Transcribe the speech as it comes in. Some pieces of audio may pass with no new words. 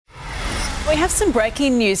We have some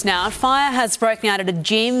breaking news now. A fire has broken out at a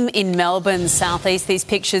gym in Melbourne's southeast. These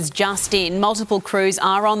pictures just in. Multiple crews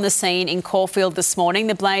are on the scene in Caulfield this morning.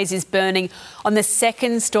 The blaze is burning on the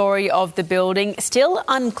second story of the building. Still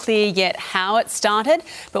unclear yet how it started,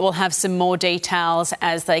 but we'll have some more details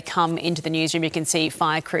as they come into the newsroom. You can see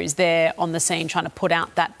fire crews there on the scene trying to put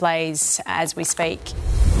out that blaze as we speak.